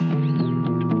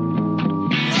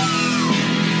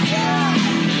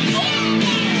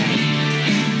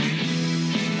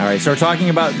right, so we're talking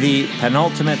about the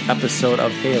penultimate episode of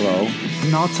Halo.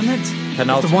 Penultimate?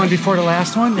 Penultimate. The one before the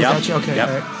last one? Is Yep. that you? Okay. Yep.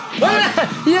 All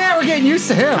right. Yeah, we're getting used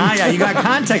to him. Yeah, you got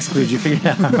context clues. You figured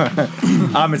it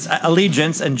out. It's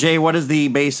Allegiance. And Jay, what is the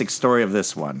basic story of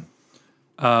this one?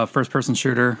 First-person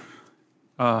shooter.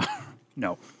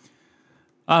 No.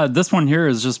 This one here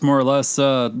is just more or less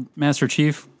Master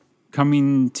Chief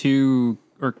coming to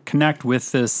or connect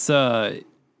with this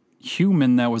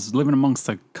human that was living amongst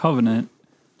the Covenant,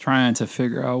 trying to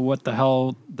figure out what the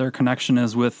hell their connection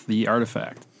is with the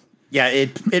artifact. Yeah,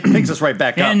 it picks us right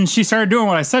back up. And she started doing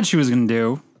what I said she was going to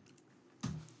do.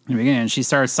 In the beginning, she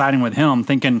started siding with him,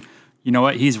 thinking, you know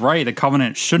what, he's right. The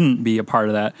Covenant shouldn't be a part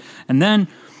of that. And then,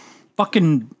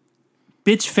 fucking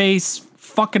bitch face,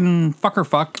 fucking fucker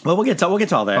fuck. Well, we'll get to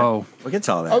all that. Oh. We'll get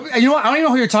to all that. Oh, you know what? I don't even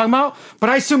know who you're talking about, but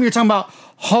I assume you're talking about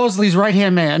Halsey's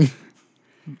right-hand man.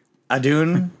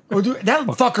 Adun. Oh, dude, that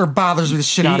fucker bothers me the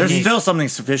shit out of There's me. still something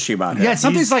fishy about him. Yeah,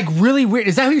 something's like really weird.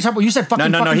 Is that who you're talking about? You said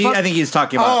fucking No. fucking fuck? I think he's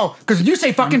talking about. Oh, because when you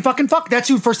say fucking fuck, that's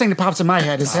who first thing that pops in my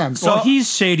head is him. So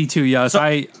he's shady too, yes. So-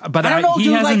 but I don't know, he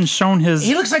dude, hasn't like, shown his.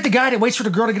 He looks like the guy that waits for the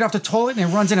girl to get off the toilet and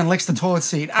then runs in and licks the toilet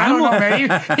seat. I don't know,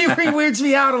 man. He weirds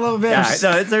me out a little bit. Yeah,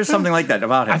 no, there's something like that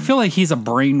about him. I feel like he's a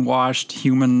brainwashed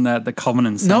human that the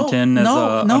Covenant sent in as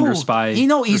a under spy. He's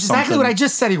exactly something. what I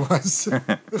just said he was.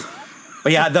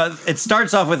 But yeah, it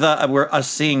starts off with us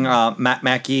seeing Matt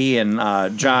Mackey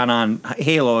and John on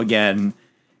Halo again,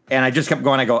 and I just kept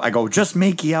going. I go, just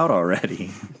Makey out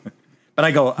already. But I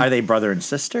go, are they brother and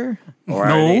sister, or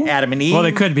are they Adam and Eve? Well,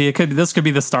 they could be. This could be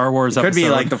the Star Wars episode. Could be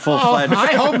like the full fledged.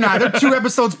 I hope not. They're 2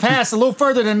 episodes past, a little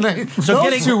further than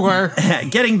those two were.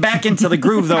 Getting back into the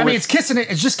groove though. I mean, it's kissing.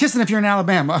 It's just kissing if you're in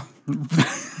Alabama.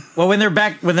 Well, when they're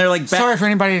back. Sorry for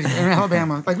anybody in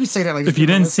Alabama. Like we say that. Like If you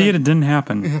didn't see it, it didn't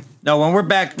happen. No, when we're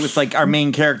back with like our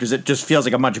main characters, it just feels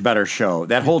like a much better show.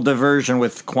 That whole diversion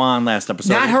with Quan last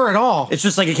episode. Not her at all. It's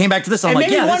just like it came back to this. I'm It like,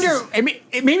 made me yeah, wonder.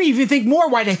 It made me even think more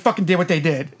why they fucking did what they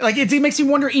did. Like it makes me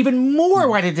wonder even more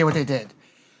why they did what they did.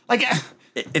 Like.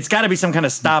 It's got to be some kind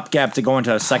of stopgap to go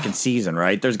into a second season,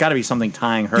 right? There's got to be something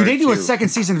tying her. Dude, they do to... a second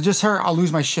season of just her. I'll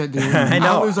lose my shit, dude. I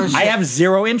know. I'll lose our shit. I have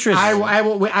zero interest. I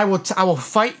will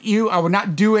fight you. I will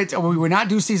not do it. We will not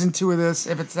do season 2 of this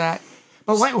if it's that.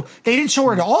 But why, they didn't show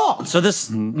her at all. So this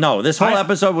whole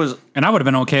episode was. And I would have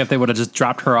been okay if they would have just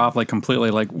dropped her off like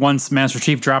completely. Like once Master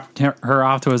Chief dropped her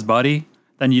off to his buddy,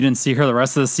 then you didn't see her the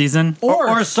rest of the season.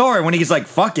 Or Sora when he's like,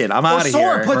 "Fuck it, I'm out of here."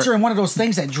 Sora puts her in one of those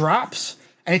things that drops.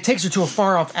 And it takes her to a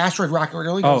far off asteroid rocket where it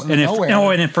really goes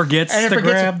nowhere. And it forgets to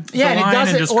grab the line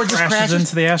and just crashes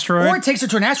into the asteroid. Or it takes her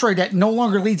to an asteroid that no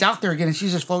longer leads out there again, and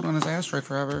she's just floating on this asteroid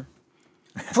forever.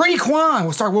 Free Quan.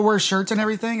 We'll wear shirts and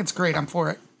everything. It's great. I'm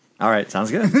for it. All right, sounds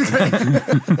good.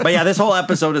 But yeah, this whole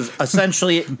episode is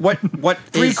essentially what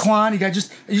Free Quan. You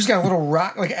just got a little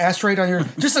rock, like asteroid on your,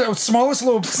 just the smallest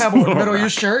little pebble in the middle of your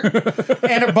shirt,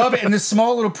 and above it, and this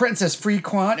small little print says Free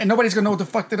Quan, and nobody's gonna know what the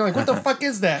fuck they're like. What the fuck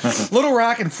is that? Little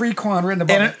rock and Free Quan written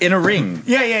above it. in a ring.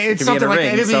 Yeah, it's something like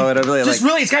that. So it'll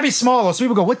really it's got to be small, so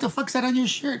people go, "What the fuck's that on your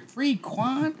shirt? Free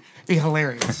Quan?" Be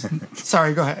hilarious.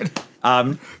 Sorry, go ahead.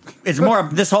 It's more.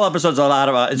 This whole episode's a lot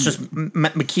about. It's just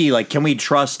McKee. Like, can we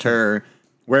trust her?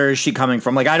 Where is she coming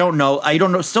from? Like, I don't know.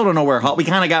 Still don't know where. We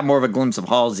kind of got more of a glimpse of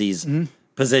Halsey's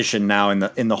position now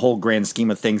in the whole grand scheme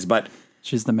of things. But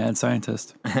she's the mad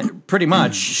scientist. Pretty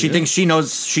much, she thinks she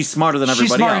knows. She's smarter than everybody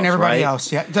else. She's smarter than everybody right?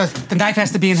 else. Yeah, the knife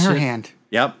has to be in her hand.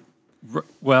 Yep.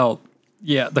 Well,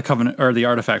 yeah, the Covenant or the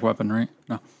artifact weapon, right?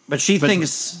 No, but she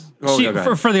thinks.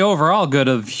 For the overall good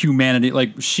of humanity,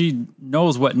 like she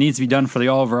knows what needs to be done for the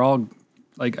overall,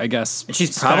 like I guess. And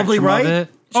she's probably right.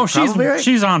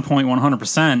 She's on point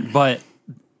 100%, but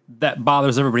that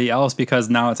bothers everybody else because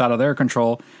now it's out of their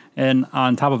control, and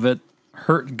on top of it,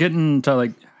 her getting to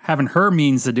like having her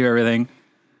means to do everything,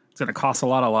 it's gonna cost a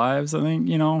lot of lives. I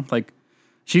think like.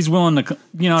 She's willing to,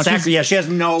 Exactly. Yeah, she has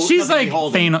no. She's like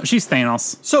Thanos. She's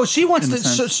Thanos. So she wants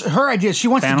to. Her idea. She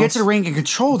wants to get to the ring and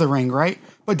control the ring, right?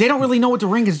 But they don't really know what the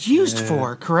ring is used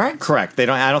for. Correct. Correct. They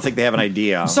don't. I don't think they have an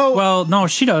idea. So well, no,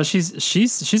 she does.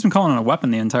 She's been calling it a weapon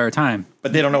the entire time.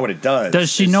 But they don't know what it does.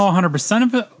 Does she know 100%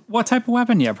 of it? What type of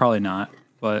weapon? Yeah, probably not.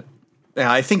 But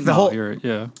yeah, I think the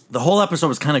whole episode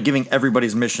was kind of giving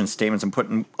everybody's mission statements and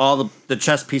putting all the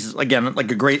chess pieces again,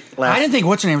 like a great. I didn't think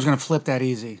what's her name was going to flip that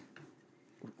easy.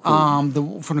 From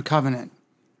the Covenant.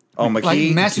 Oh, McKee.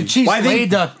 Like Master Chief laid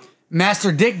the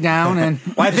Master Dick down, and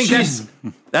well, I think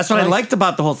that's what I liked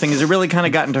about the whole thing is it really kind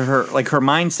of got into her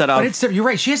mindset of. But you're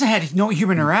right. She hasn't had no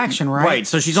human interaction, right? Right.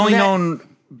 So she's only known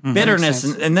bitterness,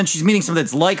 and then she's meeting somebody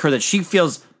that's like her that she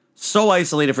feels so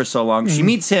isolated for so long. She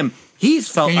meets him. He's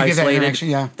felt isolated.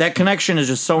 That connection is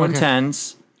just so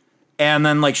intense. And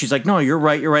then like she's like, no, you're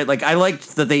right. Like I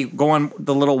liked that they go on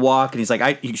the little walk, and he's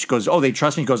like, she goes, oh, they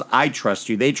trust me. He goes, I trust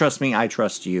you. They trust me. I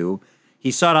trust you.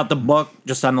 He sought out the book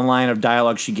just on the line of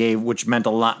dialogue she gave, which meant a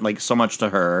lot, like so much to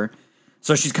her.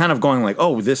 So she's kind of going like,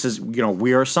 oh, this is,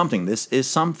 we are something. This is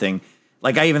something.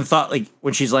 Like I even thought like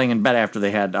when she's laying in bed after they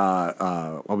had,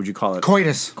 what would you call it?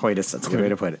 Coitus. That's a good way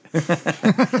to put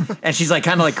it. And she's like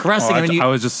kind of like caressing him. And I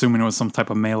was just assuming it was some type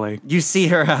of melee. you see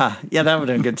her, yeah, that would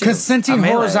have been good too. Consenting A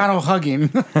melee. horizontal hugging.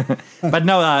 But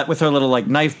no, with her little like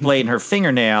knife blade and her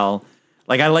fingernail.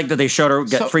 Like I like that they showed her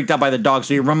get freaked out by the dog.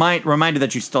 So you're reminded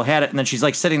that you still had it, and then she's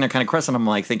like sitting there kind of caressing him,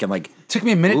 like thinking like, Took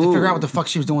me a minute to figure Ooh. out what the fuck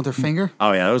she was doing with her finger.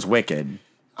 oh yeah, that was wicked.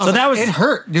 I So that was it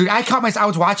hurt, dude. I caught I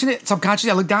was watching it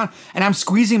subconsciously. I looked down and I'm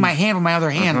squeezing my hand with my other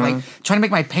hand, like trying to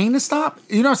make my pain to stop.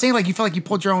 You know what I'm saying? Like you feel like you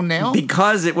pulled your own nail.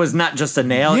 because it was not just a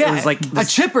nail. Yeah, It was like a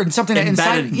this chipper and something that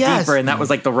embedded inside. Yes. deeper, and that was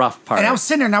like the rough part. And I was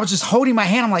sitting there and I was just holding my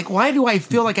hand. I'm like, why do I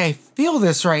feel like I feel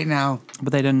this right now?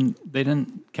 But they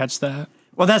didn't catch that.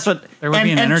 well, that's what There would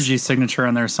be an energy signature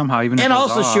in there somehow, even if And it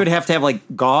was also, off. she would have to have like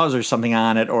gauze or something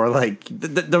on it, or like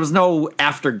there was no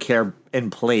aftercare in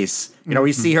place.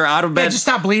 We see her out of bed, just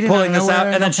stop bleeding pulling out of this out,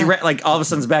 nowhere. and then she like all of a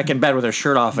sudden's back in bed with her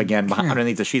shirt off again,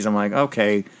 underneath the sheets. I'm like,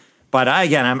 okay, but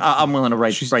I'm willing to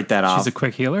write that off. She's a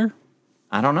quick healer.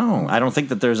 I don't know. I don't think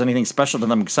that there's anything special to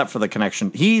them except for the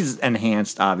connection. He's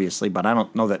enhanced, obviously, but I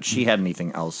don't know that she had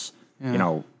anything else.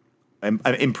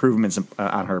 Improvements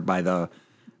on her by the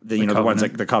ones Covenant.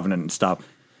 like the Covenant and stuff.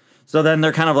 So then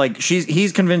they're kind of like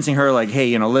he's convincing her like,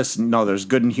 hey, listen, no, there's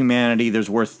good in humanity. There's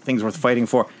things worth fighting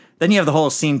for. Then you have the whole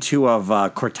scene too of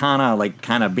Cortana like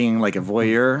kind of being like a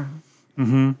voyeur.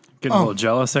 Getting a little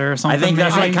jealous there or something. I think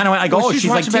that's what I kind of went. I go, Well, oh, she's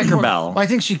like watching back and forth. Tinkerbell. Well, I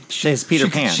think She's Peter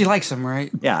Pan. She likes him,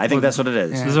 right? Yeah, I think that's what it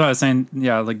is. This is what I was saying.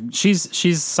 Yeah, like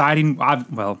she's siding.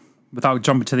 Well, without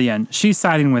jumping to the end, she's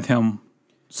siding with him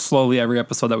slowly every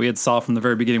episode that we had saw from the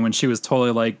very beginning when she was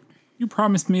totally like, you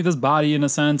promised me this body in a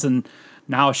sense, and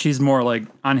now she's more like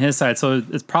on his side. So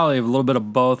it's probably a little bit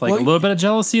of both, like Well, a little bit of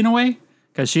jealousy in a way,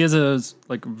 because she is a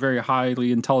like very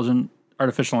highly intelligent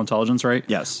artificial intelligence, right?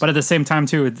 Yes. But at the same time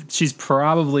too, she's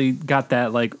probably got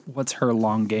that like, what's her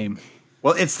long game?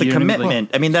 Well, it's the You know what I mean? commitment.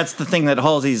 I mean, that's the thing that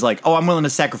Halsey's like, oh, I'm willing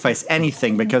to sacrifice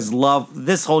anything because love,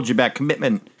 this holds you back.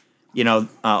 Commitment,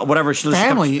 whatever.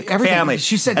 Family, everything. Family.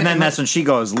 She said and that, then that's when she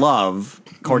goes, love.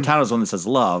 Cortana's the one that says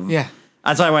love. Yeah.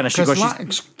 That's why I went. She Because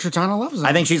goes, Cortana loves him.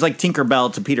 I think she's like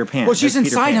Tinkerbell to Peter Pan. Well, she's That's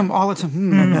Peter inside Pan. him all the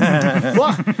time.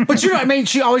 Well, but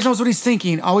she always knows what he's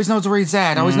thinking, always knows where he's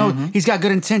at, always knows he's got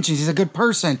good intentions, he's a good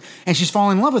person, and she's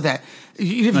falling in love with that.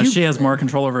 She has more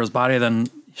control over his body than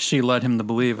she led him to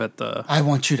believe at the. I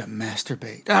want you to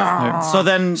masturbate. Ah. So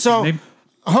then, So, Maybe-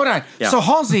 hold on. Yeah. So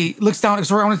Halsey looks down,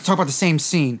 so I want to talk about the same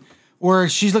scene, where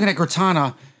she's looking at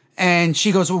Cortana, and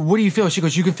she goes, well, what do you feel? She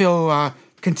goes, you can feel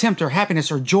contempt or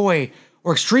happiness or joy,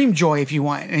 or extreme joy if you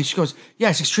want. And she goes,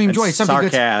 yes, extreme joy. It's something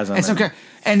sarcasm good.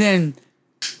 And then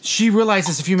she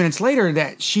realizes a few minutes later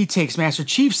that she takes Master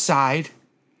Chief's side,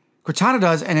 Cortana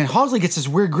does, and then Halsey gets this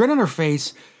weird grin on her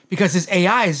face because his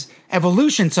AI's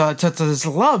evolution to this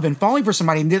love and falling for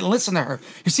somebody and didn't listen to her.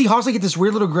 You see Halsey get this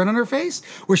weird little grin on her face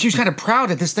where she was kind of proud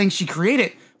that this thing she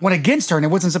created went against her and it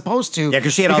wasn't supposed to. Yeah,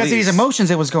 'cause she had all because of these- these emotions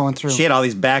it was going through. she had all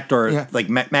these backdoor Yeah. like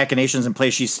machinations in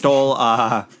place. She stole.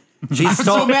 She I'm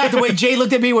stole. so mad the way Jay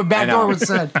looked at me when backdoor was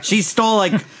said. She stole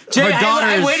like Jay, her I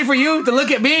daughter's. waited for you to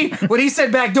look at me when he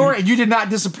said backdoor, and you did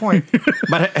not disappoint.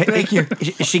 But Thank you.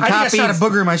 She I think I copied. shot a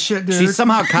booger in my shit, dude. She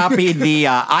somehow copied the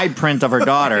eye print of her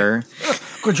daughter,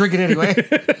 Go drink it anyway.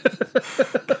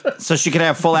 so she could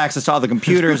have full access to all the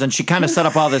computers. And she kind of set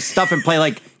up all this stuff in play,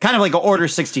 like kind of like Order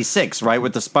 66, right,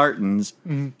 with the Spartans.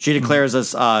 She declares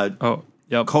us Oh,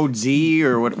 yep. Code Z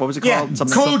or what was it Yeah,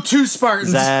 called? code 2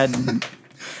 Spartans. Z.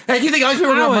 Like, you think all these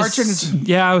people I were was,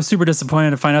 marching? I was super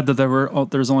disappointed to find out that there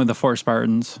was only the 4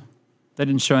 Spartans. They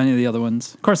didn't show any of the other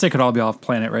ones. Of course, they could all be off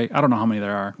planet, right? I don't know how many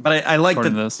there are. But I like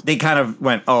According that to this. they kind of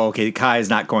went, oh, okay, Kai's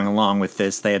not going along with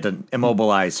this. They had to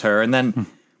immobilize her. And then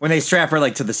when they strap her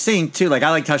like to the sink too, like I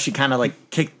liked how she kind of like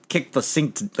kicked the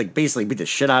sink to like basically beat the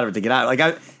shit out of it to get out.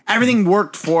 Like everything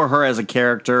worked for her as a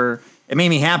character. It made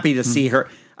me happy to see her.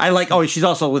 I like. Oh, she's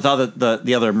also with all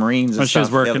the other Marines. And When she was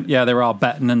stuff. working, they were all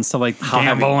betting and stuff, like heavy.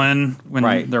 gambling when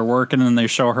Right. they're working, and they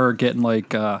show her getting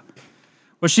like,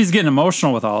 she's getting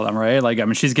emotional with all of them, right? Like, I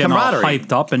mean, she's getting all Camaraderie.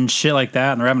 hyped up and shit like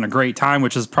that, and they're having a great time,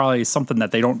 which is probably something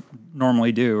that they don't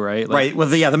normally do, right? Like, Right.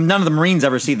 Well, none of the Marines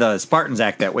ever see the Spartans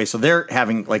act that way, so they're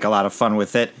having like a lot of fun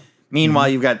with it. Meanwhile,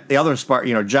 you've got the other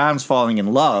Spartan. John's falling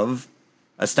in love.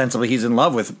 Ostensibly, he's in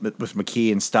love with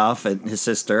McKee and stuff, and his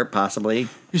sister possibly.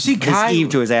 You see his Kai. Eve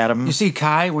to his Adam. You see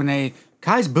Kai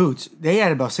Kai's boots. They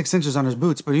had about 6 inches on his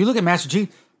boots, but you look at Master Chief.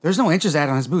 There's no inches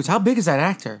added on his boots. How big is that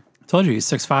actor? I told you he's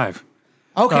 6'5".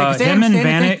 Okay, because him and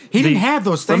Vanek, he didn't have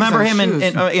those things. Remember on him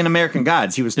shoes. in American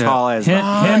Gods? He was tall as Him a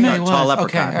and- tall Okay,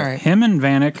 leprechaun. all right. Him and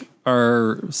Vanek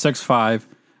are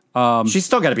 6'5". She's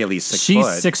still got to be at least 6 She's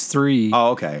foot. 6'3".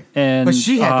 Oh, okay. And But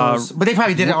she had those. But they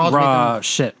probably did it all to make them.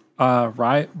 Shit.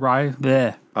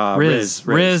 Bleh. Riz.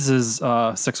 Riz is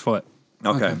 6 foot.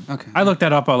 Okay. Okay. I looked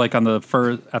that up like on the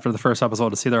after the first episode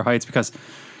to see their heights because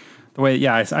the way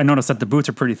I noticed that the boots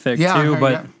are pretty thick Yeah, too,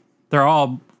 but yeah. they're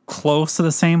all close to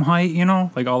the same height, you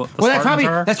know, like all the Well,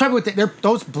 Spartans that's probably what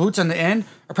those boots on the end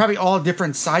are probably all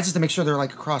different sizes to make sure they're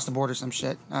like across the board or some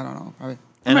shit. I don't know. Probably.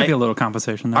 There might be a little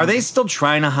compensation there. Are they still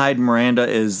trying to hide Miranda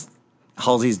as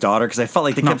Halsey's daughter? Because I felt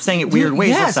like they kept saying it weird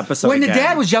ways this episode. When again. the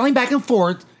dad was yelling back and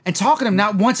forth and talking to him,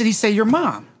 not once did he say your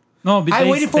mom. No, but I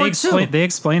waited for it too. They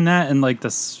explained that in like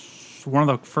one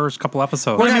of the first couple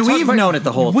episodes. Well, I mean, we've known it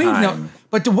the whole time.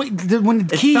 But when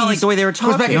the keys felt like the way they were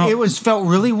goes back, talking. it felt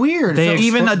really weird. They It felt-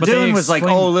 Even But they Adun was like,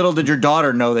 explained- "Oh, little did your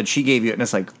daughter know that she gave you it." And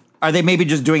it's like, are they maybe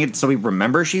just doing it so we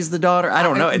remember she's the daughter? I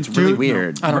don't know. It's really Dude,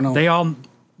 weird. I don't know. They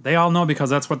all know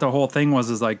because that's what the whole thing was.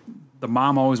 Is like the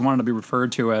mom always wanted to be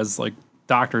referred to as like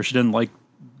doctor. She didn't like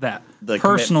that The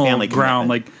personal family ground.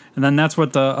 commitment. Like, and then that's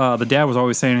what the dad was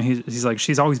always saying. He's like,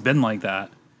 she's always been like that.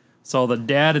 So the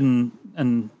dad and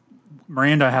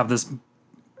Miranda have this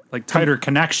like tighter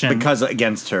connection because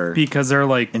against her, because they're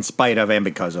like in spite of and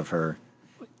because of her.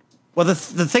 Well, the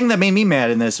thing that made me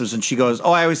mad in this was when she goes,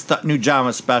 "Oh, I always knew John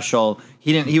was special.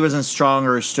 He wasn't strong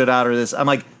or stood out or this." I'm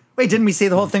like, wait, didn't we say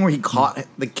the whole thing where he caught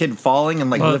the kid falling and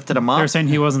like lifted him up? They're saying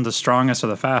he wasn't the strongest or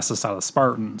the fastest out of the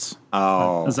Spartans.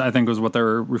 Oh, I think was what they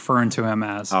were referring to him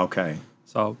as. okay.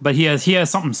 So, but he has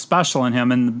something special in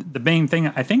him, and the main thing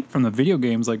I think from the video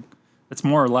games, like it's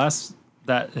more or less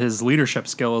that his leadership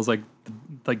skill is like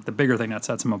the bigger thing that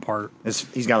sets him apart.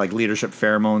 He's got like leadership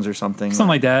pheromones or something. Something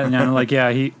like that, and then, like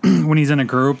he when he's in a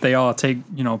group, they all take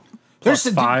plus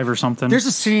 5 or something. There's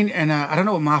a scene, and I don't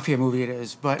know what mafia movie it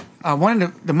is, but one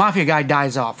of the mafia guy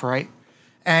dies off, right?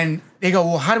 And they go,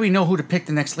 well, how do we know who to pick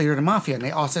the next leader of the mafia? And they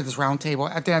all sit at this round table.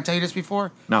 Did I tell you this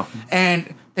before? No.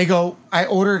 And they go, I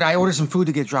ordered some food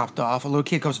to get dropped off. A little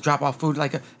kid goes to drop off food,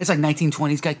 it's like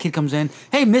 1920s. Guy kid comes in,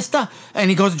 hey, mister, and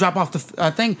he goes to drop off the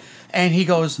thing, and he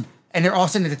goes, and they're all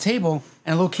sitting at the table,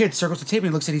 and a little kid circles the table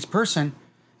and looks at each person,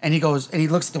 and he goes, and he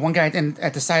looks at the one guy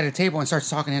at the side of the table and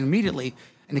starts talking to him immediately,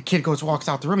 and the kid walks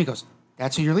out the room. He goes,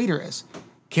 that's who your leader is.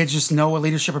 Kids just know what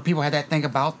leadership or people have that thing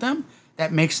about them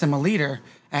that makes them a leader.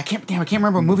 And I can't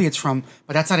remember what movie it's from,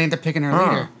 but that's how they end up picking their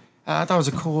leader. I thought it was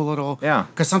a cool little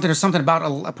because there's something about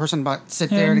a person about sit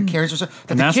there and carries herself.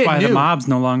 and that's why the mobs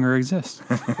no longer exist.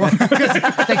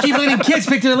 They keep letting kids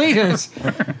pick their leaders.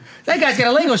 That guy's got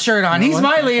a Lego shirt on. He's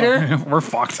my leader. We're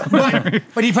fucked.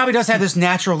 But he probably does have this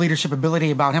natural leadership ability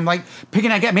about him, like picking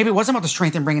that guy. Maybe it wasn't about the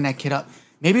strength and bringing that kid up.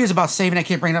 Maybe it was about saving that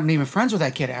kid, bringing up, and even friends with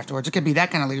that kid afterwards. It could be that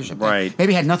kind of leadership. Right.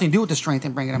 Maybe it had nothing to do with the strength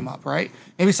and bringing him up, right?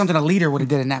 Maybe something a leader would have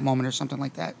did in that moment or something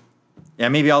like that. Yeah,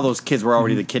 maybe all those kids were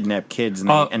already the kidnapped kids and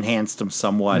they enhanced them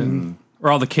somewhat. And Or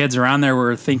all the kids around there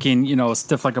were thinking,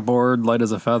 stiff like a board, light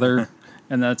as a feather,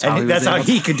 and that's how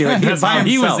he could do it. That's by how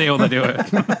he was himself. able to do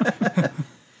it.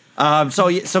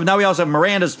 So now we also have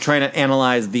Miranda's trying to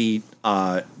analyze the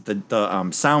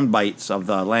sound bites of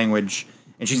the language,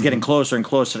 and she's getting closer and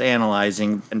closer to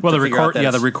analyzing. And Well, to the figure out that the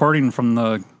it's recording from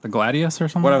the Gladius or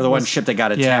something. whatever the one was- ship that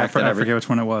got Yeah, attacked. I forget which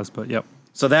one it was, but yep,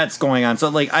 So that's going on. So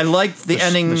like I liked the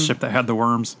ending. the ship that had the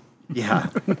worms. Yeah,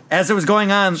 as it was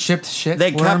going on, Shipped shit,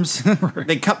 they worms.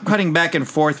 they kept cutting back and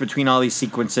forth between all these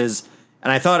sequences,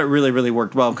 and I thought it really, really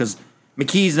worked well because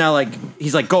McKee's now like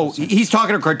he's like go. He's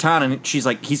talking to Cortana, and she's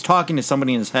like he's talking to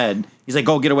somebody in his head. He's like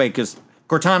go get away because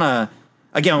Cortana,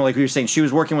 again, like we were saying, she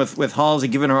was working with Halsey,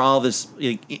 giving her all this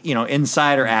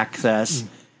insider access,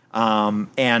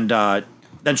 and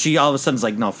then she all of a sudden is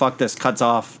like no, fuck this, cuts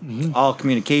off all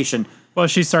communication. Well,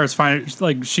 she starts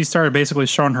she started basically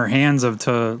showing her hands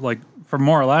for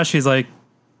more or less. She's like,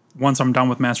 once I'm done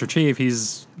with Master Chief,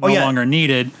 he's no longer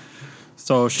needed.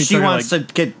 So she wants to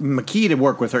get McKee to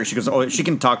work with her. She goes, oh, she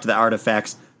can talk to the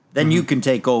artifacts. Then you can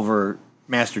take over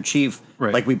Master Chief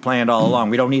Right. like we planned all along.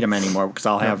 We don't need him anymore because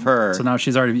I'll have her. So now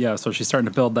she's already so she's starting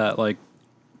to build that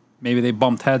maybe they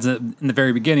bumped heads in the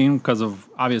very beginning because of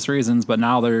obvious reasons, but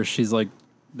now she's like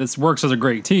this works as a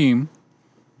great team,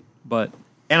 but.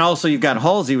 And also, you've got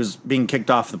Halsey was being kicked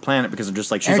off the planet because of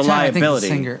just like she's Every a time I think of liability.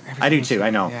 Singer, I do too. I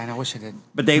know. Yeah, I wish I did.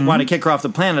 But they want to kick her off the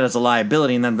planet as a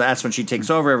liability, and then that's when she takes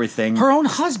over everything. Her own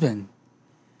husband.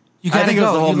 You I gotta think it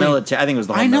was go. the whole You leave. military. I think it was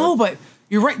the whole. I know, military. but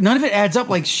you're right. None of it adds up.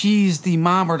 Like she's the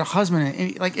mom or the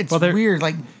husband. Like it's Well, weird.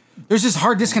 Like there's this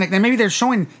hard disconnect. And maybe they're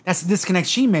showing that's the disconnect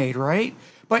she made, right?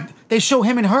 But they show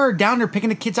him and her down there picking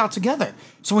the kids out together.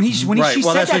 So when she Right. said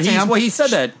Well, that's that what to him, he said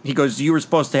that. He goes, "You were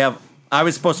supposed to have. I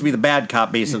was supposed to be the bad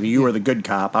cop. Basically, you were the good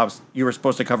cop. You were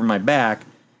supposed to cover my back,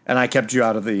 and I kept you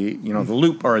out of the the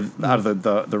loop or out of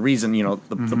the reason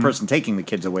the person taking the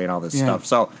kids away and all this Yeah. stuff.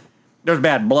 So there's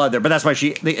bad blood there. But that's why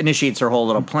she initiates her whole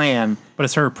little plan. But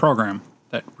it's her program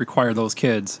that required those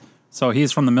kids. So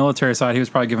he's from the military side. He was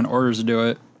probably given orders to do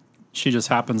it. She just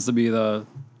happens to be the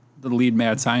lead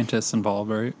mad scientist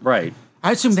involved, right? Right.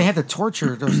 I assume they had to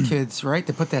torture those kids, right?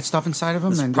 To put that stuff inside of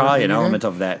them. There's and probably an element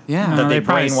of that. Yeah. That they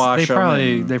probably brainwash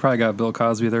them. They probably got Bill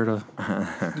Cosby there to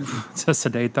to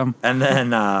sedate them. And then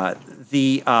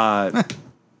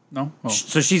No, oh.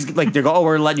 so she's like, they go, "Oh,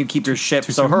 we're letting you keep your ship."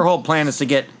 So her whole plan is to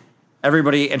get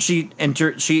everybody, and she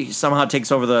somehow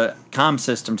takes over the comm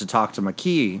system to talk to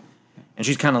McKee, and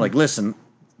she's kind of like, "Listen,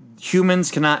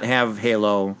 humans cannot have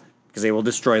Halo because they will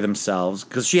destroy themselves."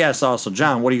 Because she asks also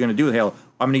John, "What are you going to do with Halo?"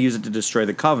 "I'm going to use it to destroy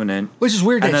the Covenant." Which is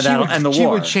weird and that then that'll end the she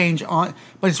war. would change on.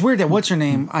 But it's weird that what's her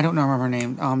name? I don't remember her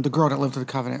name. The girl that lived with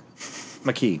the Covenant.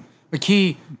 McKee.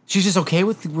 McKee, she's just okay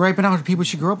with raping out people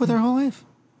she grew up with her whole life?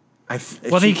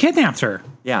 Well, they kidnapped her.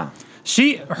 Yeah.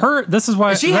 This is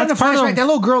why She had the that's part flashback. of- That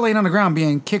little girl laying on the ground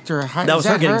being kicked or That was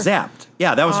her getting zapped.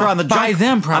 Yeah, that was her on the by junk-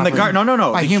 them, on the probably.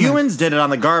 No. By The humans. humans did it on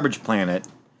the garbage planet.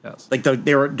 Yes. Like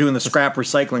they were doing the scrap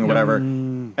recycling or whatever,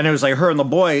 and it was like her and the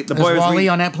boy. The boy Was was Wally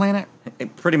on that planet?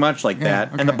 pretty much like Yeah,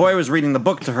 that, and the okay. boy was reading the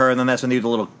book to her, and then that's when they do the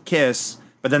little kiss.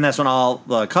 But then that's when all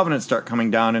the Covenants start coming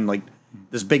down, and like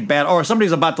this big bad, or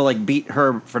somebody's about to like beat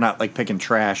her for not like picking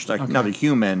trash, like another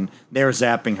human. They were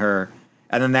zapping her,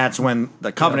 and then that's when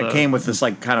the Covenant came with this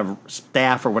like kind of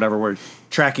staff or whatever, were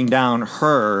tracking down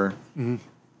her, and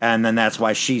then that's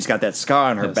why she's got that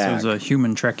scar on her Yes, back. it was a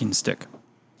human trekking stick.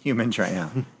 Human tray, yeah.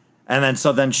 And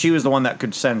then she was the one that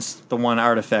could sense the one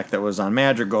artifact that was on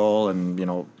Madrigal,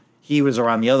 and he was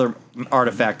around the other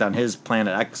artifact on his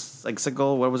planet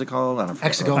Exegol. What was it called? I don't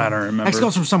forget. Exegol. I don't remember.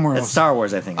 Exegol's from somewhere It's else. Star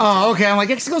Wars, I think. Oh, okay. I'm like,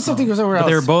 Exegol's something goes over else.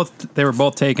 They were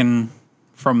both taken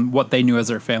from what they knew as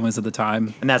their families at the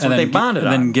time, And that's what they bonded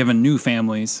and on. then given new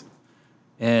families.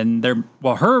 And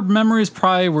her memories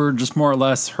probably were just more or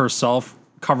less herself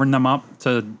covering them up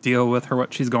to deal with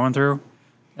what she's going through,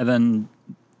 and then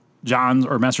John's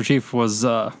or Master Chief was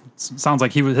sounds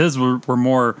like his were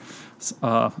more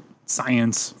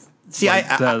science. See, like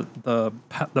I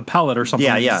the pellet or something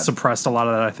Yeah. suppressed a lot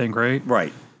of that, I think, right?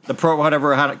 right. The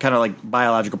whatever kind of like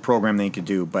biological program they could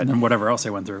do, but And whatever else they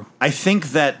went through. I think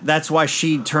that's why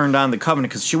she turned on the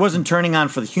Covenant, because she wasn't turning on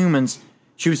for the humans.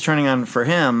 She was turning on for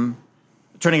him,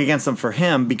 turning against them for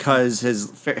him because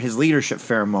his leadership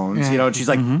pheromones. Yeah. And she's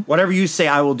like, whatever you say,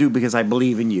 I will do because I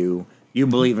believe in you. You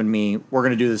believe in me. We're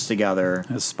going to do this together.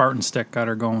 His Spartan stick got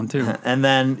her going too. And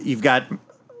then you've got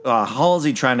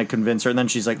Halsey trying to convince her, and then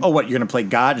she's like, "Oh, what? You're going to play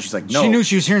God?" And she's like, "No." She knew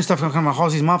she was hearing stuff coming out of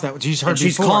Halsey's mouth that she's heard And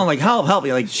she's before. calling like, "Help! Help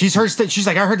me!" Like She's heard. She's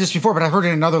like, I heard this before, but I heard it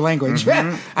in another language.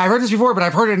 I heard this before, but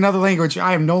I've heard it in another language.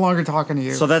 I am no longer talking to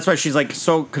you. so that's why she's like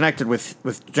so connected with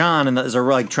John, and as they're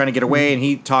like trying to get away, and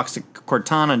he talks to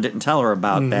Cortana and didn't tell her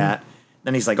about that.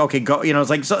 Then he's like, "Okay, go." It's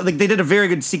like so. Like they did a very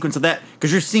good sequence of that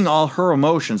because you're seeing all her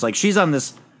emotions. Like she's on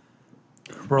this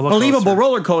believable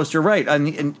roller coaster, right?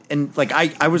 And like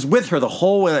I was with her the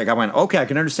whole way. Like I went, okay, I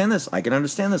can understand this. I can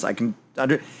understand this. And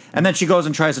then she goes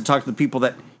and tries to talk to the people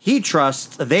that he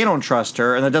trusts. They don't trust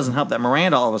her, and it doesn't help that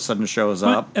Miranda all of a sudden shows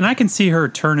up. And I can see her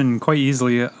turning quite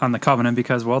easily on the Covenant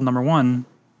because, well, number one,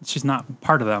 she's not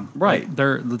part of them. Right.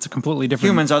 Like, it's a completely different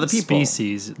Humans are the people.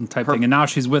 species and type thing. And now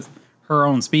she's with her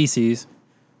own species.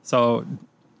 So,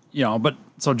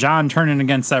 so John turning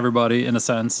against everybody in a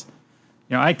sense.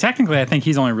 I think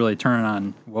he's only really turning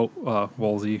on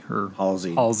Wolsey or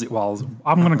Halsey. Wolsey.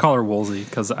 I'm going to call her Wolsey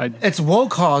because it's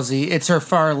woke Halsey. It's her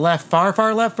far left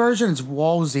version. It's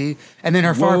Wolsey, and then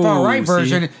her far right Wolsey.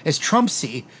 version is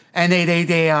Trumpsy. And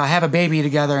they have a baby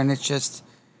together, and it's just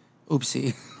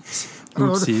oopsie.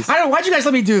 Oopsies. I don't know. Why'd you guys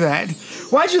let me do that?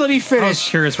 Why'd you let me I was finish?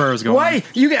 curious where I was going. Why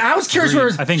I was curious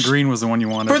where. I think green was the one you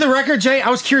wanted. For the record, Jay, I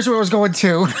was curious where I was going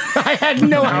to. I had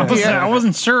no I idea.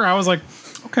 wasn't sure. I was like,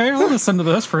 okay, I'll listen to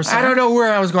this for a second. I don't know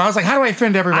where I was going. I was like, how do I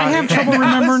offend everybody? I have trouble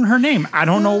remembering her name. I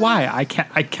don't know why. I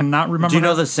cannot remember. Do you know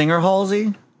her. the singer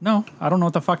Halsey? No, I don't know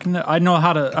what the fucking. I know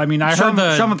how to. I mean, I Show heard him,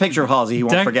 the. show him a picture of Halsey. He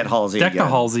won't deck, forget Halsey Deck again.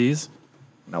 the Halseys.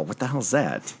 No, what the hell's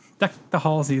that? Deck the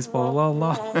Halseys. Blah blah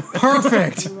blah.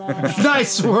 Perfect.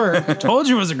 Nice work. Told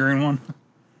you it was a green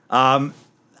one.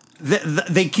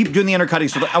 They keep doing the intercutting.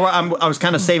 So I was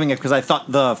kind of saving it because I thought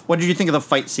what did you think of the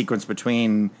fight sequence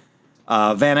between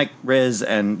Vanek, Riz,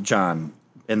 and John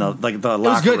in the locker It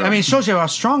was good. room? I mean, it shows you how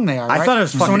strong they are. I right? thought it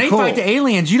was So fucking when they cool. fight the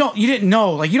aliens, you didn't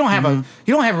know, like you don't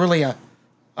have really a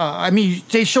I mean,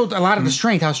 they showed a lot of the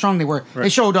strength, how strong they were. They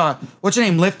showed what's her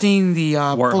name lifting the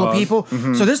full of people.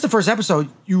 So this is the first episode.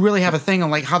 You really have a thing on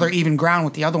like how they're even ground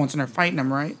with the other ones and they're fighting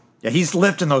them, right? Yeah, he's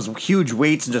lifting those huge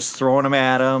weights and just throwing them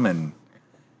at him, and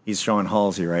he's showing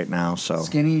Halsey right now. So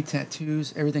Skinny,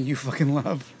 tattoos, everything you fucking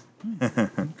love.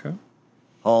 Okay.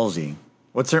 Halsey,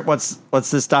 what's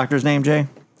this doctor's name, Jay?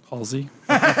 Halsey.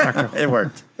 It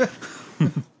worked.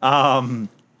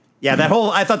 Yeah,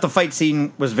 I thought the fight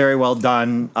scene was very well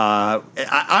done.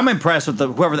 I'm impressed with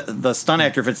whoever the stunt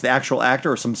actor, if it's the actual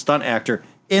actor or some stunt actor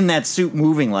in that suit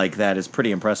moving like that is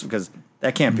pretty impressive because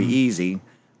that can't be easy.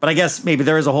 But I guess maybe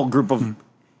there is a whole group of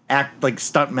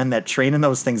stuntmen that train in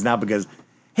those things now because,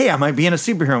 hey, I might be in a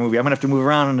superhero movie. I'm gonna have to move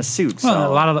around in a suit. Well,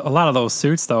 So a lot of those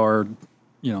suits though are,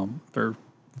 they're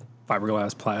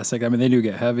fiberglass plastic. I mean, they do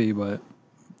get heavy, but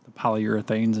the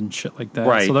polyurethanes and shit like that.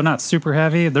 Right. So they're not super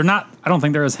heavy. They're not. I don't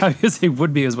think they're as heavy as they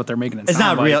would be as what they're making it. it's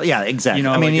sound not like. real. Yeah, exactly.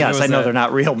 I mean, like, if it yes, was I know that- they're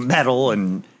not real metal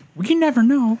and. We never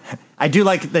know. I do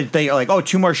like that they are like,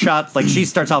 2 more shots. Like she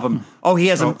starts off him. Oh, he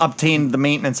hasn't obtained the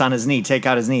maintenance on his knee. Take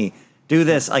out his knee. Do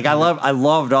this. Like I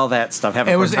loved all that stuff.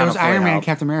 It was Iron Man and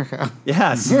Captain America.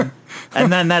 Yes.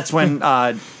 And then that's when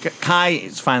Kai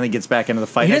finally gets back into the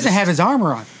fight. He doesn't have his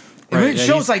armor on. And Right, it yeah,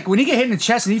 shows he's- like when he get hit in the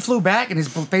chest and he flew back and his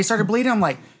face started bleeding. I'm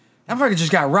like, that motherfucker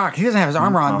just got rocked. He doesn't have his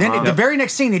armor on. Then the very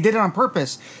next scene, they did it on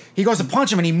purpose. He goes to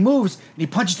punch him and he moves and he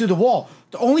punches through the wall.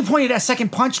 The only point of that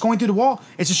second punch going through the wall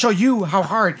is to show you how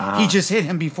hard he just hit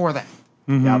him before that.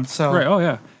 Yep. So Right. Oh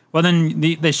yeah. Well, then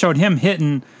they showed him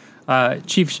hitting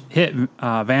Chief hit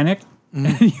Vanek, and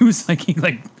he was like he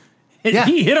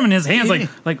hit him in his hands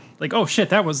like oh shit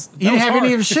that was he didn't have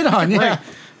any of his shit on. Yeah. Right.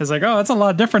 It's like oh that's a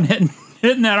lot different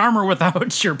hitting that armor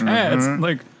without your pads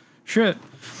like shit.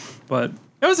 But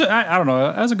it was I don't know,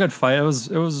 it was a good fight. It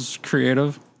was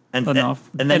creative enough.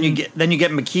 And then you get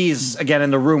McKee's again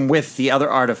in the room with the other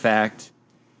artifact,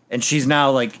 and she's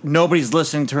now like nobody's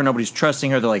listening to her, nobody's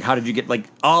trusting her. They're like, how did you get like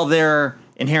all their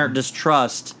inherent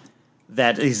distrust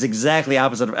that is exactly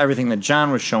opposite of everything that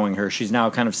John was showing her. She's now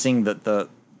kind of seeing the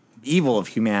evil of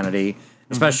humanity,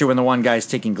 especially when the one guy's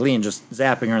taking glee and just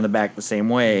zapping her in the back the same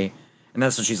way. And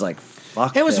that's when she's like,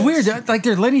 fuck It was this. weird. Like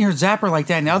they're letting her zap her like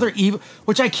that, and the other evil,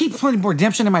 which I keep putting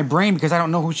redemption in my brain because I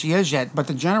don't know who she is yet. But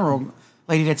the general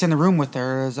lady that's in the room with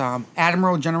her is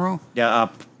Admiral General. Yeah,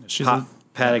 She's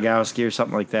Padagowski or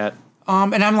something like that.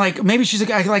 And I'm like, maybe she's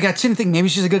I didn't think maybe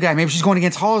she's a good guy. Maybe she's going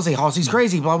against Halsey. Halsey's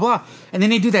crazy, blah blah. And then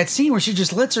they do that scene where she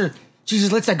just lets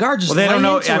that guard just. Well, they don't lay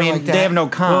know. into I her mean, like they that. have no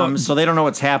comms, so they don't know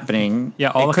what's happening. Yeah,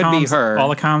 all it the could comms, be her. all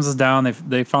the comms is down.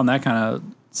 They found that kind of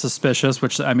suspicious.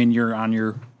 Which I mean, you're on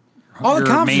your All the your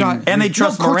comms main- down. And they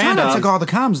trust Miranda. Cortana took all the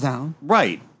comms down.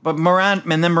 Right. But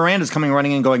Miranda's coming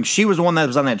running and going, she was the one that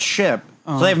was on that ship.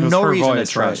 So they have It was no her reason voice,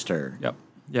 to trust right. her. Yep.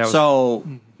 Yeah. it was- So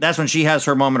that's when she has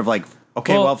her moment of like,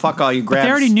 okay, well fuck all you But grabs.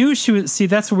 they already knew she was. See,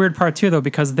 that's the weird part too, though,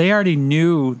 because they already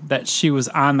knew that she was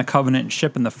on the Covenant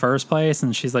ship in the first place,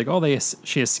 and she's like, "Oh,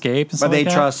 she escaped." And But stuff they like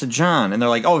that. trusted John. And they're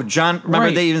like, oh, John, remember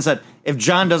Right. they even said, if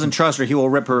John doesn't trust her, he will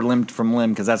rip her limb from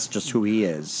limb because that's just who he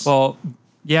is. Well,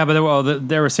 yeah, but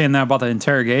they were saying that about the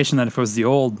interrogation. That if it was the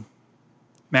old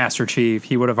Master Chief,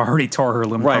 he would have already tore her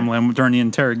limb Right. from limb during the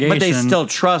interrogation. But they still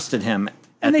trusted him.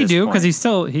 and they do because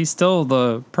point. he's still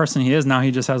the person he is now. He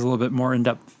just has a little bit more in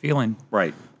depth feeling.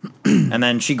 Right. And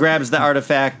then she grabs the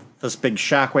artifact. This big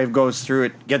shockwave goes through.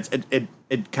 It gets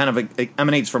it kind of it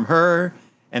emanates from her,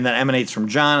 and then emanates from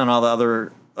John, and all the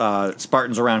other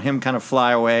Spartans around him kind of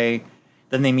fly away.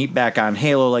 Then they meet back on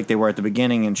Halo like they were at the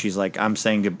beginning, and she's like, "I'm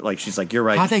saying good." Like she's like, "You're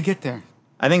right." How'd they get there?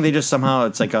 I think they just somehow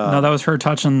it's like a No, that was her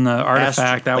touching the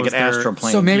artifact. That like was an their, astral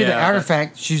plane. So maybe the Yeah,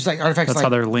 artifact. She's like artifact's that's how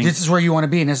like they're linked. this is where you want to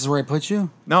be, and this is where I put you.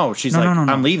 No, she's No, like,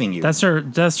 no. I'm leaving you. That's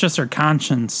just her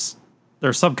conscience.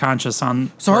 Their subconscious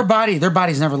on. So their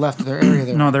body's never left their area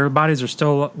there. No, their bodies are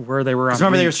still where they were. On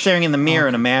remember they were Reach. staring in the mirror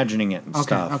and imagining it and Okay,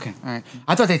 stuff. okay, all right.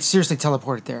 I thought they'd seriously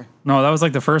teleported there. No, that was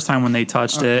like the first time when they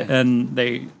touched it,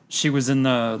 and she was in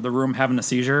the room having a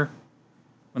seizure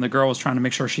when the girl was trying to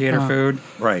make sure she ate her food.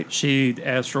 Right. She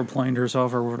astral planed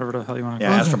herself or whatever the hell you want to Yeah,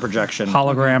 call it. astral projection.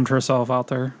 Hologrammed herself out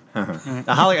there. A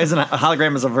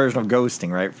hologram is a version of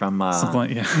ghosting, right? From Something like,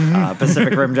 yeah.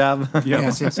 Pacific Rim Job.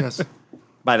 Yes.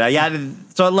 But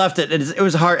so it left it. It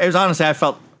was hard. It was honestly, I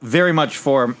felt very much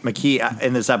for McKee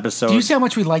in this episode. Do you see how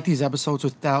much we like these episodes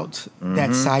without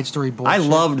that side story bullshit? I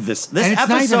loved this. This And it's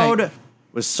not even episode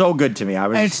was so good to me. I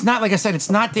was. And it's not like I said. It's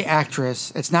not the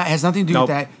actress. It's not. It has nothing to do Nope.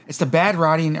 with that. It's the bad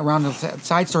writing around the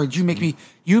side story. You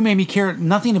made me care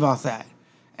nothing about that.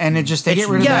 And it just they get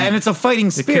rid of that. and it's a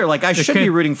fighting spirit. Like I should be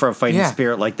could- rooting for a fighting Yeah.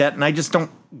 spirit like that, and I just don't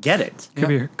get it.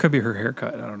 Could be her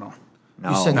haircut. I don't know.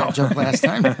 You said that joke last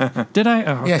time. Did I?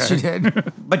 Oh, okay. Yes, you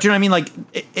did. But you know what I mean? Like,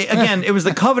 again, it was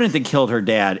the Covenant that killed her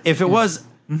dad. If it was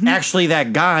actually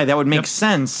that guy, that would make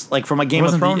sense, like, from a Game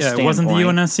of Thrones standpoint. It wasn't the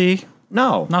UNSC.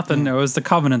 No. Nothing. It was the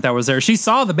Covenant that was there. She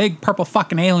saw the big purple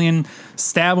fucking alien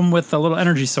stab him with a little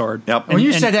energy sword. Yep. When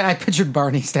you said that, I pictured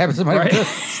Barney stabbing somebody Right. with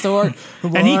the sword.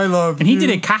 And he did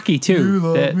it cocky too.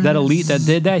 That elite that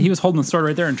did that, he was holding the sword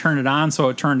right there and turned it on, so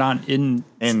it turned on In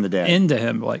the dad. into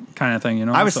him, like kind of thing. You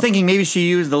know. I was thinking maybe she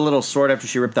used the little sword after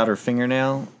she ripped out her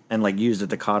fingernail and, like, used it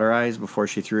to cauterize before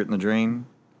she threw it in the drain.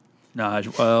 Nah,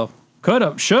 well, could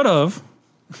have, should have.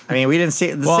 I mean, we didn't see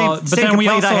it. The Well, same but then we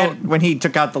complaint I also- had when he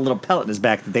took out the little pellet in his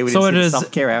back that they would So it see is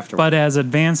self-care afterwards. But as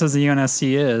advanced as the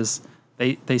UNSC is,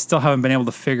 they still haven't been able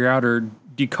to figure out or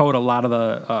decode a lot of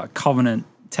the Covenant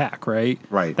tech, right?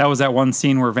 Right. That was that one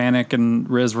scene where Vanek and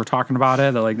Riz were talking about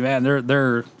it. They're like, man,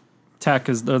 their tech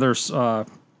is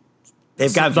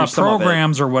They've got the through some of it.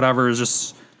 programs or whatever is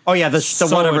just Oh yeah, the so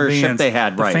whatever ship advanced. they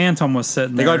had, The right? Phantom was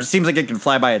sitting They there. go, it seems like it can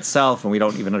fly by itself, and we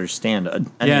don't even understand.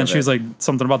 Yeah, and she was like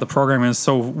something about the programming is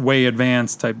so way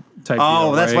advanced type. "Oh,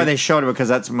 deal, that's right? why they showed it because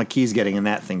that's what McKee's getting in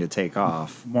that thing to take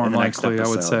off." More in than the next likely, I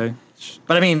would episode. say.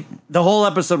 But I mean, the whole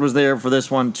episode was there for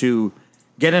this one to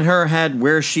get in her head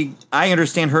where she. I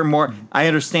understand her more. I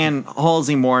understand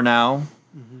Halsey more now.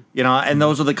 You know, and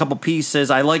those are the couple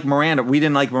pieces. I like Miranda. We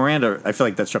didn't like Miranda. I feel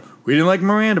like that's true. We didn't like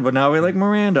Miranda, but now we like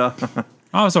Miranda.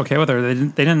 I was okay with her. They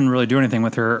didn't really do anything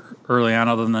with her early on,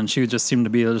 other than she just seemed to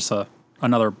be just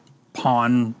another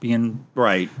pawn being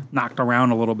Right. knocked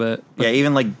around a little bit. Yeah,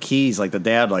 even like Keys, like the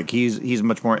dad, like he's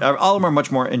much more. All of them are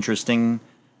much more interesting.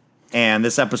 And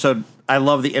this episode, I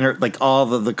love like all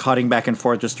the cutting back and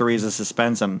forth just to raise the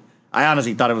suspense. And I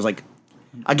honestly thought it was like,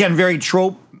 again, very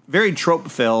trope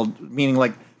filled. Meaning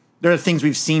like there are things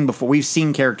we've seen before. We've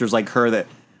seen characters like her that,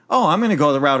 oh, I'm going to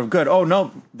go the route of good. Oh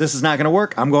no, this is not going to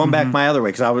work. I'm going back my other way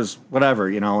because I was whatever,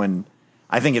 you know. And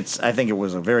I think it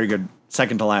was a very good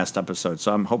second to last episode.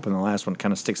 So I'm hoping the last one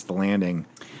kind of sticks the landing.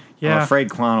 Yeah. I'm afraid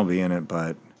Quan will be in it,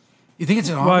 but You think it's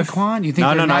an Well, Omicron? You think no,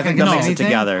 they're no, not I think gonna they'll do mix it anything?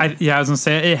 together. I was gonna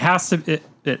say it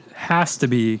has to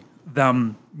be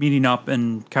them meeting up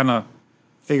and kind of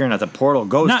Figuring out the portal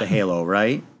goes Not- to Halo,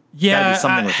 right? yeah. Gotta be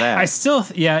something with that. I still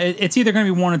it's either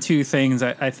gonna be one or two things.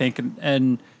 I think,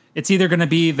 and it's either gonna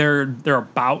be they're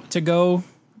about to go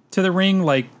to the ring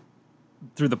like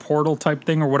through the portal type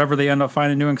thing or whatever they end up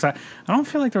finding doing. Because I don't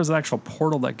feel like there's an actual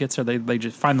portal that gets there. They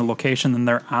just find the location and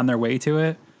they're on their way to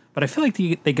it. But I feel like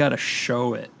they gotta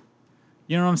show it.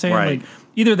 You know what I'm saying? Right. Like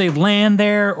either they land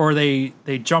there or they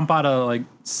jump out of like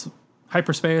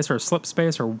hyperspace or slip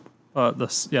space or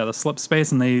the slip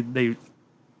space and they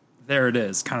there it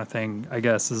is kind of thing. I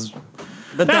guess is But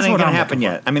That's that ain't what gonna I'm happen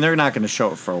looking yet. I mean, they're not going to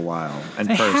show it for a while in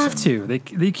they person. have to. They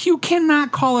you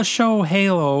cannot call a show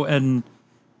Halo and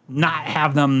not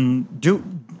have them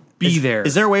be there.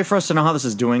 Is there a way for us to know how this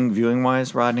is doing viewing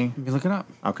wise, Rodney? Let me look it up.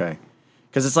 Okay.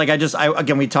 Because it's like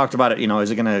again we talked about it. You know,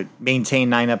 is it going to maintain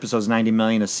 9 episodes, 90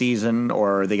 million a season,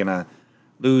 or are they going to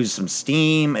lose some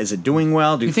steam? Is it doing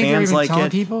well? Do You think they're fans even like telling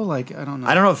it? people? Like I don't know.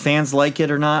 I don't know if fans like it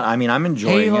or not. I mean, I'm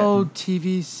enjoying Halo it.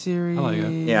 TV series. like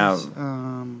it. Yeah.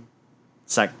 Um,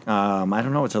 I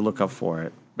don't know what to look up for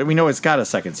it, but we know it's got a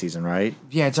second season, right?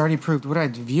 yeah, it's already proved. What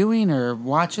viewing or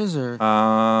watches or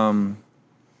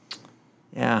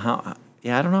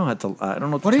Yeah, I don't know. I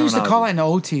don't know what do you used to call it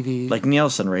terminology- in OTV? like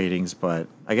Nielsen ratings, but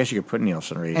I guess you could put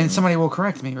Nielsen ratings. and somebody will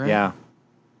correct me, right? Yeah,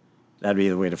 that'd be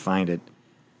the way to find it.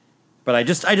 But I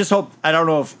just hope. I don't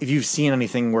know if you've seen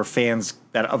anything where fans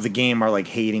that of the game are like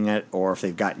hating it, or if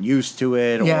they've gotten used to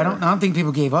it. Yeah, or, I don't think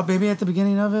people gave up maybe at the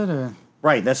beginning of it, or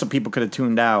Right, that's what people could have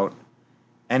tuned out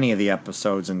any of the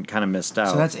episodes and kind of missed out.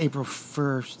 so that's April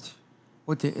 1st.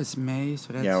 What day? It's May,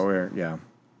 so that's yeah.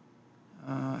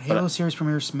 Halo series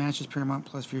premiere smashes Paramount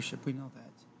Plus viewership. We know that.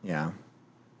 Yeah.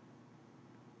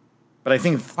 But I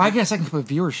think I guess I can put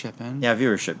viewership in. yeah,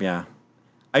 viewership, yeah.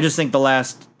 I just think the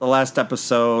last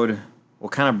episode will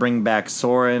kind of bring back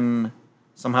Soren,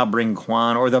 somehow bring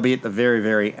Quan, or they'll be at the very,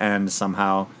 very end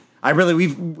somehow.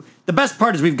 The best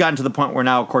part is we've gotten to the point where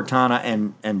now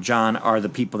Cortana and John are the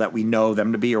people that we know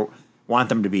them to be or want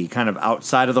them to be, kind of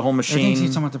outside of the whole machine.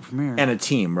 Everything's talking about the premiere. And a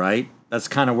team, right? That's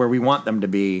kind of where we want them to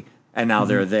be, and now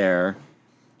they're there.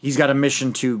 He's got a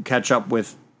mission to catch up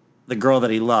with the girl that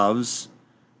he loves,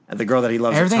 and the girl that he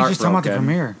loves is Everything's just talking about the heartbroken.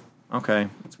 premiere. Okay,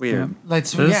 it's weird.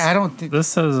 I don't think. This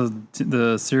says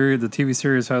the TV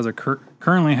series has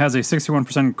currently has a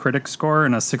 61% critic score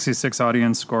and a 66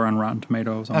 audience score on Rotten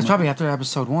Tomatoes. That's probably after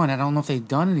episode 1. I don't know if they've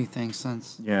done anything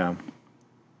since. Yeah.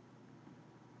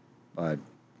 But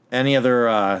any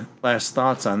other last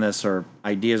thoughts on this or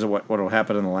ideas of what will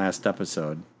happen in the last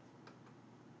episode?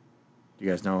 Do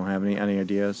you guys have any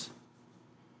ideas?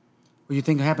 What do you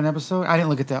think happened episode? I didn't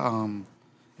look at the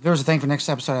If there was a thing for next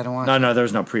episode, I don't want. No,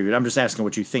 there's no preview. I'm just asking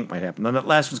what you think might happen. The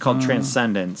last one's called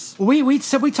Transcendence. Well, we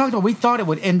talked about we thought it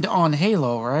would end on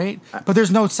Halo, right? But there's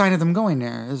no sign of them going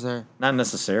there, is there? Not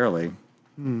necessarily.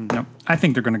 No, I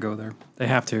think they're going to go there. They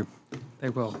have to. They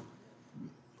will.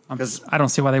 Because I don't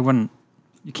see why they wouldn't.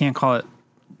 You can't call it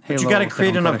Halo. But you got to if they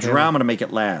create don't go enough to Halo. drama to make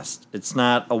it last. It's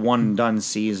not a one and done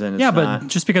season. It's Yeah, but not,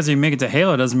 just because you make it to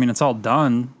Halo doesn't mean it's all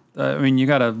done. I mean, you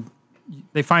got to.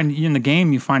 They find in the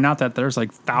game, you find out that there's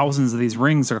like thousands of these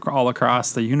rings all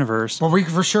across the universe. Well,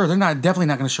 for sure, they're definitely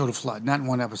not going to show the flood. Not in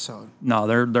one episode. No,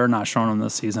 they're not showing them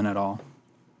this season at all,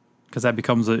 because that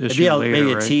becomes an issue maybe later.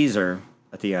 maybe a right? teaser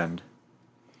at the end.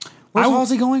 Where's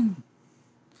Halsey going?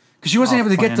 Because she wasn't able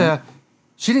to get planning. the.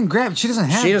 She didn't grab. She doesn't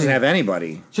have. She doesn't have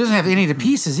anybody. She doesn't have any of the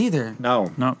pieces either.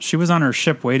 No. No, she was on her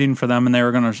ship waiting for them, and they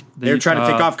were going to. They were trying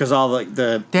to take off because all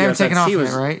the They haven't taken off USNC yet,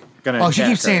 was right? gonna Oh, she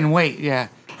attack keeps her. saying wait. Yeah,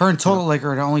 her and Total Lake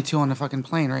are the only two on the fucking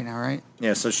plane right now, right?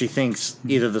 Yeah, so she thinks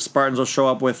either the Spartans will show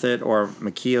up with it or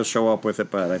McKee will show up with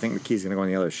it, but I think McKee's going to go on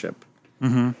the other ship.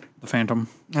 the Phantom.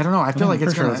 I don't know. I feel like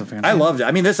it's Pretty sure gonna. it was a Phantom. I loved it.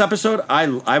 I mean, this episode,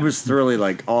 I was thoroughly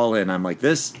like all in. I'm like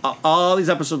this. All these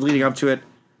episodes leading up to it,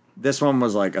 this one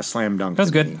was like a slam dunk. That was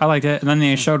to good. me. I liked it. And then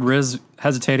they showed Riz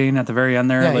hesitating at the very end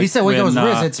there. Yeah, he like, said, "Well, he when,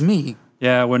 goes, Riz, it's me."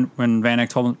 Yeah, when Vanek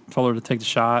told her to take the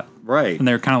shot. Right. And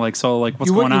they were kind of like, so like,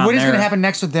 what's What going on is there? going to happen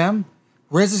next with them?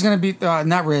 Riz is going to be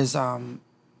not Riz. The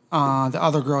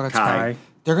other girl that's Kai.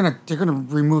 They're gonna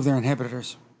remove their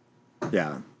inhibitors.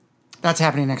 Yeah. That's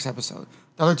happening next episode.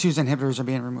 The other two's inhibitors are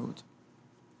being removed.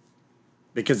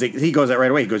 Because he goes that right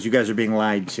away. He goes, "You guys are being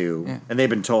lied to," Yeah. and they've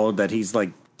been told that he's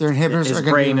like Their inhibitors his are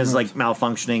gonna brain be is like removed.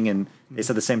 malfunctioning, and they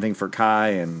said the same thing for Kai.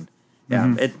 And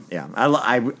yeah,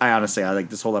 I honestly I like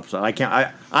this whole episode.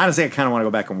 I honestly kind of want to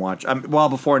go back and watch.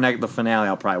 Before the finale,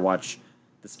 I'll probably watch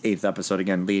this 8th episode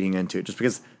again, leading into it, just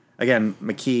because again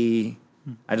McKee.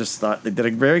 I just thought they did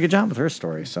a very good job with her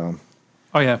story. So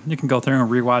Oh yeah, you can go through and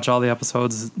rewatch all the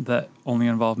episodes that only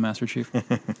involve Master Chief,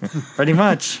 pretty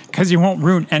much. because you won't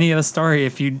ruin any of the story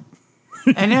if you.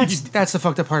 And that's the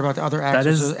fucked up part about the other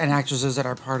actors is- and actresses that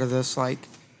are part of this. Like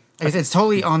it's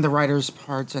totally on the writers'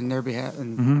 parts and their behalf.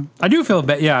 And I do feel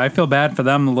bad. Yeah, I feel bad for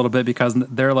them a little bit because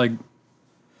they're like.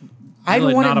 I even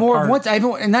really wanted not a more of part.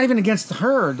 what and not even against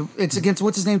her. It's against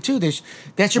what's his name too.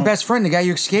 That's your best friend, the guy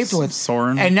you escaped with.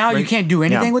 Soren, And now you right? can't do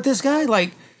anything Yeah. with this guy.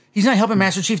 Like he's not helping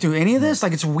Master Chief do any of this.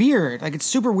 Like it's weird. Like it's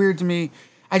super weird to me.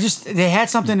 They had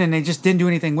something and they just didn't do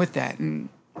anything with that. And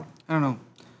I don't know.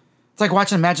 It's like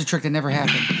watching a magic trick that never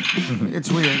happened. It's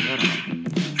weird. I don't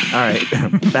know. All right,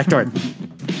 back to it.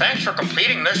 Thanks for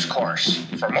completing this course.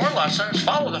 For more lessons,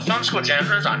 follow the Film School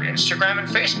Janitors on Instagram and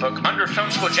Facebook under Film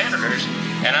School Janitors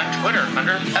and on Twitter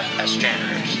under FS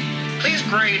Janitors. Please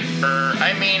rate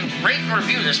and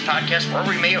review this podcast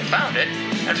wherever you may have found it,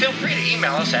 and feel free to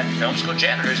email us at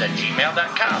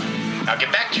filmschooljanitors@gmail.com. Now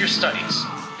get back to your studies.